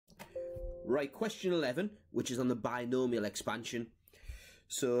Right, question 11, which is on the binomial expansion.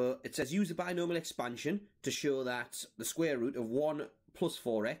 So it says use the binomial expansion to show that the square root of 1 plus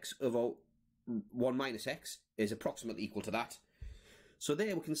 4x over 1 minus x is approximately equal to that. So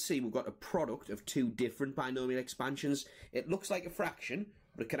there we can see we've got a product of two different binomial expansions. It looks like a fraction,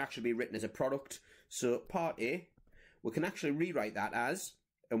 but it can actually be written as a product. So part A, we can actually rewrite that as,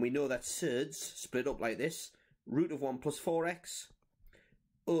 and we know that surds split up like this, root of 1 plus 4x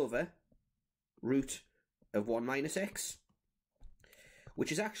over root of 1 minus x,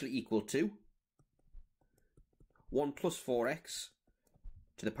 which is actually equal to 1 plus 4x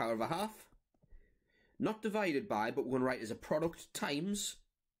to the power of a half, not divided by, but we're going to write as a product, times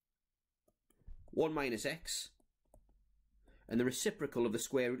 1 minus x, and the reciprocal of the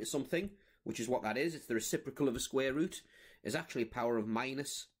square root of something, which is what that is. It's the reciprocal of a square root, is actually a power of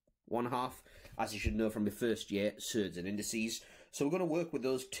minus 1/2, as you should know from the first year, surds and indices. So we're going to work with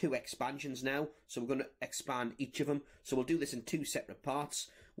those two expansions now. So we're going to expand each of them. So we'll do this in two separate parts.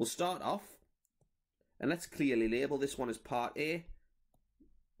 We'll start off, and let's clearly label this one as part A,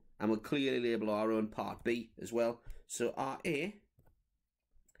 and we'll clearly label our own part B as well. So RA,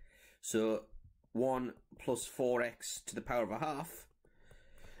 so 1 plus 4x to the power of a half.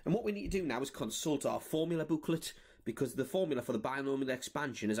 And what we need to do now is consult our formula booklet, because the formula for the binomial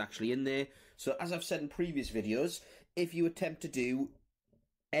expansion is actually in there. So as I've said in previous videos, if you attempt to do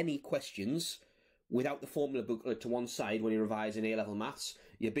any questions without the formula booklet to one side when you revise in A-level maths,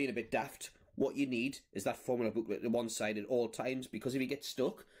 you're being a bit daft. What you need is that formula booklet to one side at all times, because if you get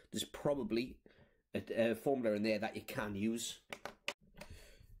stuck, there's probably a formula in there that you can use.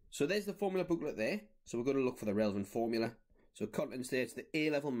 So there's the formula booklet there. So we're going to look for the relevant formula. So contents there, it's the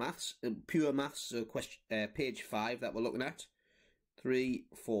A-level maths, pure maths, so question, page 5 that we're looking at. 3,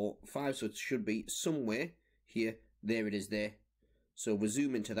 4, 5, so it should be somewhere here. There it is there. So we'll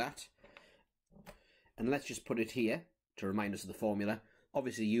zoom into that. And let's just put it here to remind us of the formula.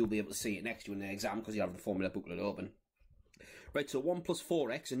 Obviously you'll be able to see it next to you in the exam because you have the formula booklet open. Right, so 1 plus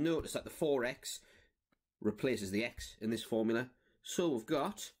 4x, and notice that the 4x replaces the x in this formula. So we've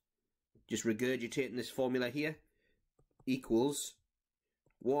got, just regurgitating this formula here, equals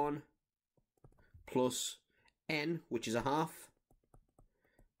 1 plus n, which is a half,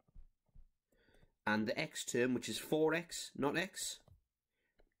 and the x term, which is 4x, not x,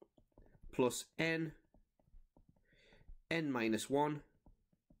 plus n minus 1,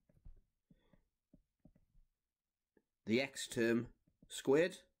 the x term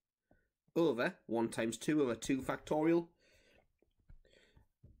squared, over 1 times 2 over 2 factorial.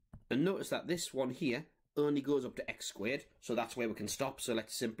 And notice that this one here only goes up to x squared, so that's where we can stop. So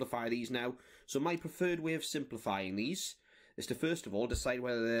let's simplify these now. So my preferred way of simplifying these is to first of all decide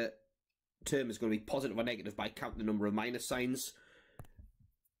whether the term is going to be positive or negative by counting the number of minus signs.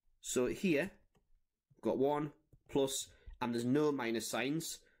 So here we've got 1 plus, and there's no minus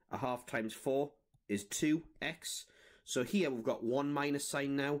signs. A half times 4 is 2x. So here we've got 1 minus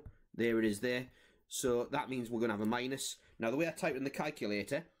sign now. There it is there. So that means we're going to have a minus. Now the way I type it in the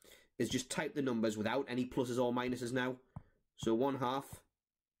calculator is just type the numbers without any pluses or minuses now. So 1/2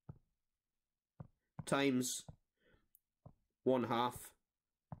 times 1/2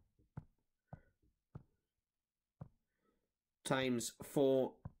 times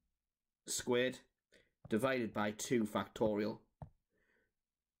 4 squared divided by 2 factorial.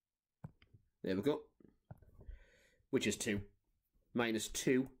 There we go. Which is 2 minus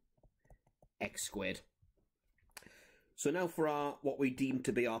 2x squared. So now for our, what we deem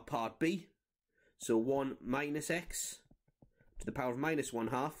to be our part B. So 1 minus x to the power of minus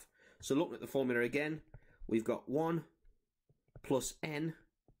 1/2. So looking at the formula again, we've got 1 plus n,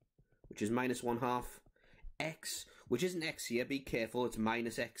 which is minus 1/2, x, which isn't x here, be careful, it's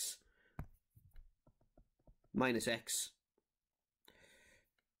minus x. Minus x.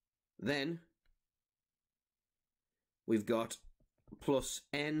 Then we've got plus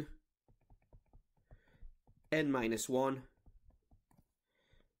n minus 1,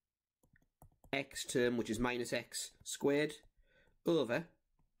 x term, which is minus x squared, over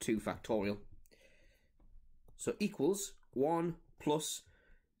 2 factorial. So equals 1 plus,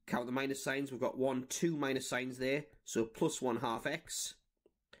 count the minus signs, we've got 2 minus signs there, so plus 1/2 x.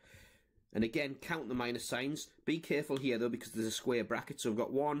 And again, count the minus signs. Be careful here though, because there's a square bracket, so we've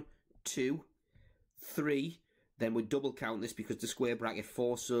got 1, 2, 3, then we double count this because the square bracket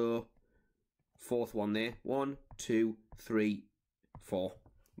 4, so fourth one there, 1, 2, 3, 4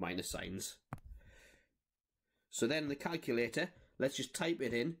 minus signs. So then the calculator, let's just type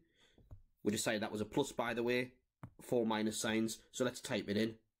it in. We decided that was a plus, by the way, 4 minus signs, so let's type it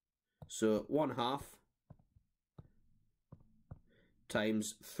in. So 1/2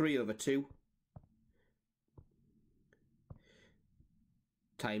 times 3 over 2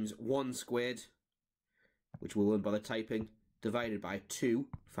 times 1 squared, which we won't bother typing, divided by 2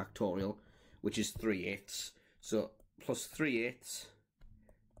 factorial, which is 3/8. So plus 3/8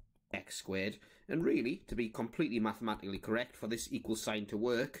 x squared. And really, to be completely mathematically correct, for this equal sign to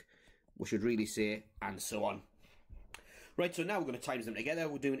work, we should really say, and so on. Right, so now we're going to times them together.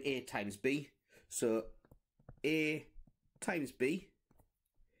 We're doing a times b. So a times b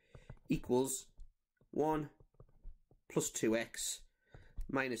equals 1 plus 2x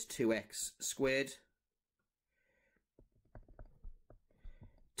minus 2x squared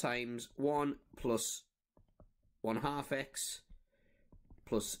times 1 plus 1/2 x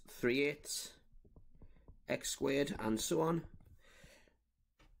plus 3/8 x squared, and so on,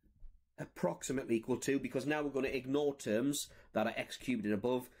 approximately equal to, because now we're going to ignore terms that are x cubed and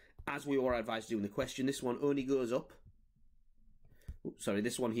above, as we were advised to do in the question. This one only goes up,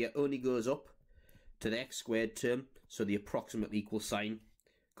 this one here only goes up to the x squared term, so the approximately equal sign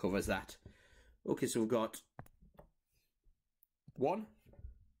covers that. Okay, so we've got 1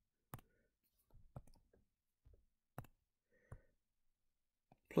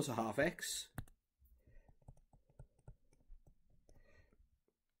 plus 1/2 x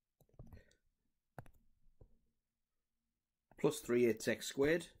plus 3/8 x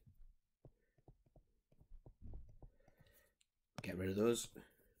squared. Get rid of those.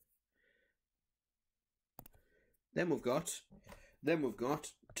 Then we've got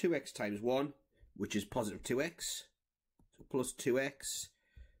 2x times 1, which is positive 2x, so plus 2x.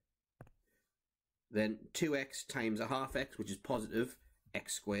 Then 2x times 1/2 x, which is positive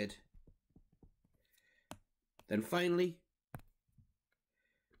x squared. Then finally,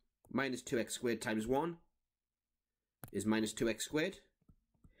 minus 2x squared times 1 is minus 2x squared.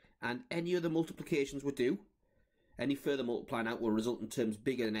 And any other multiplications we do, any further multiplying out will result in terms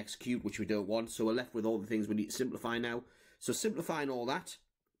bigger than x cubed, which we don't want. So we're left with all the things we need to simplify now. So simplifying all that,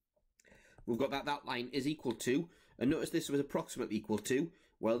 we've got that line is equal to, and notice this was approximately equal to.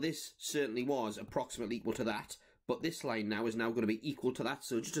 Well, this certainly was approximately equal to that, but this line now is going to be equal to that.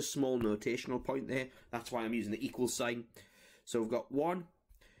 So just a small notational point there. That's why I'm using the equal sign. So we've got 1,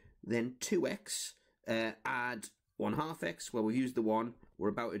 then 2x, add 1/2 x. Well, we've used the 1. We're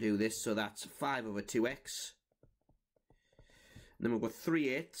about to do this, so that's 5 over 2x. And then we've got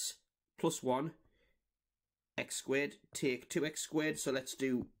 3/8 plus 1 x squared, take 2x squared. So let's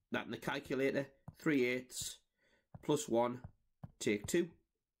do that in the calculator. 3/8 plus 1 take 2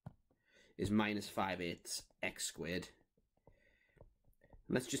 is minus 5/8 x squared.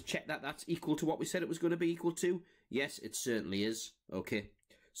 And let's just check that that's equal to what we said it was going to be equal to. Yes, it certainly is. Okay,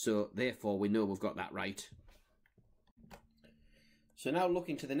 so therefore we know we've got that right. So now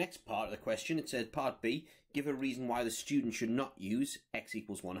looking to the next part of the question, it says part B, give a reason why the student should not use x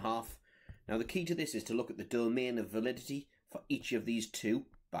equals 1/2. Now the key to this is to look at the domain of validity for each of these two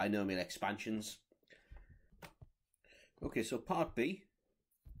binomial expansions. Okay, so part B.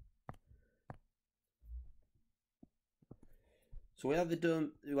 So we had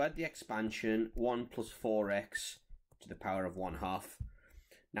the expansion 1 plus 4x to the power of 1/2.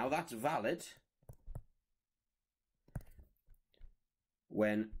 Now that's valid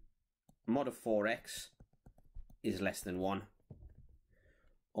when mod of 4x is less than 1,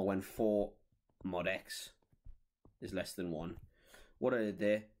 or when 4 mod x is less than 1. What I did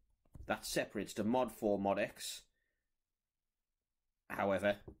there, that separates to mod 4 mod x.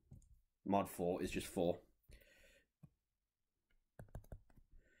 However, mod 4 is just 4.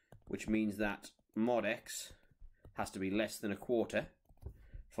 Which means that mod x has to be less than 1/4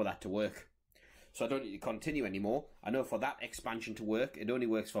 for that to work. So I don't need to continue anymore. I know for that expansion to work, it only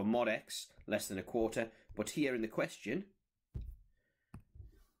works for mod x less than 1/4. But here in the question,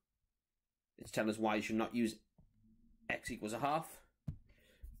 it's telling us why you should not use x equals 1/2.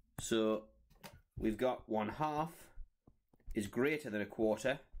 So we've got 1/2 is greater than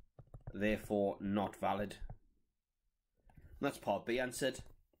 1/4, therefore not valid. And that's part B answered.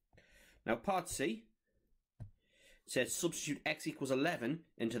 Now part C says substitute x equals 11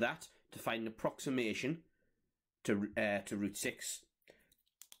 into that to find an approximation to root 6.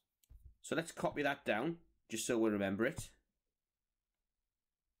 So let's copy that down just so we remember it.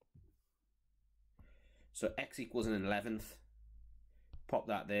 So x equals an 11th. Pop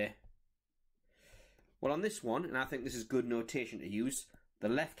that there. Well, on this one, and I think this is good notation to use, the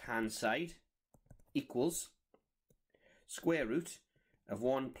left hand side equals square root of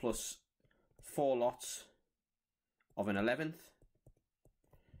 1 plus 4 lots of an 11th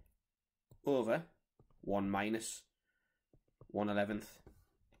over 1 minus 1/11th.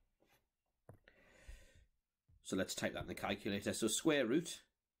 So let's type that in the calculator. So square root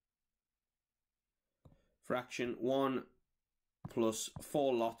fraction 1 plus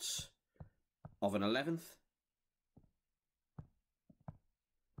 4 lots of an 11th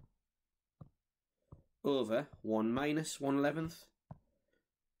over 1 minus 1/11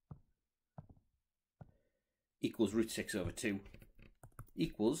 equals root 6 over 2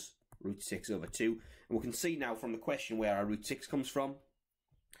 equals root 6 over 2. And we can see now from the question where our root 6 comes from.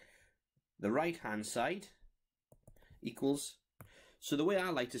 The right hand side equals, so the way I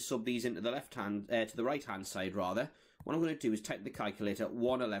like to sub these into the left hand, to the right hand side rather, what I'm going to do is type in the calculator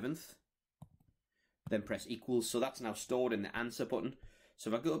 1/11, then press equals. So that's now stored in the answer button.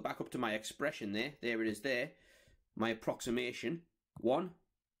 So if I go back up to my expression there it is there, my approximation 1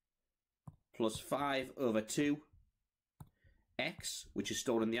 plus 5 over 2 x, which is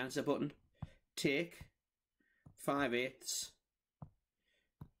stored in the answer button, take 5/8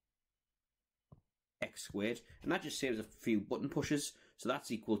 x squared, and that just saves a few button pushes, so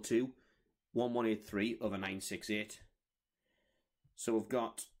that's equal to 1183 over 968. So we've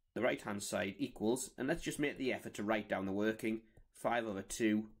got the right hand side equals, and let's just make the effort to write down the working, 5 over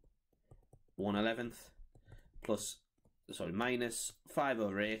 2 1/11 plus, minus 5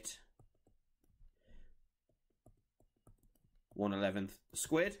 over 8 1/11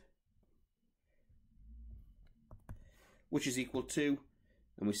 squared, which is equal to,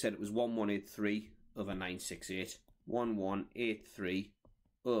 and we said it was 1183 over 968, 1183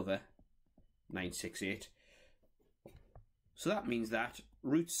 over 968. So that means that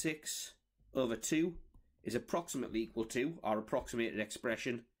root 6 over 2 is approximately equal to our approximated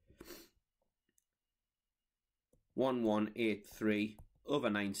expression 1183 over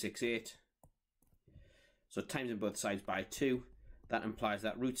 968. So times in both sides by 2, that implies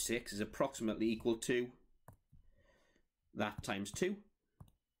that root 6 is approximately equal to that times 2,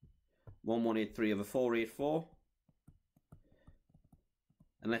 1183 over 484.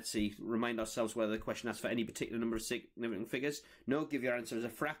 And let's see, remind ourselves whether the question asks for any particular number of significant figures. No, give your answer as a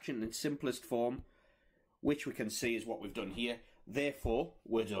fraction in simplest form, which we can see is what we've done here. Therefore,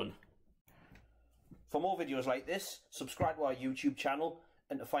 we're done. For more videos like this, subscribe to our YouTube channel,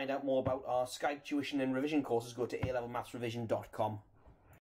 and to find out more about our Skype tuition and revision courses, go to alevelmathsrevision.com.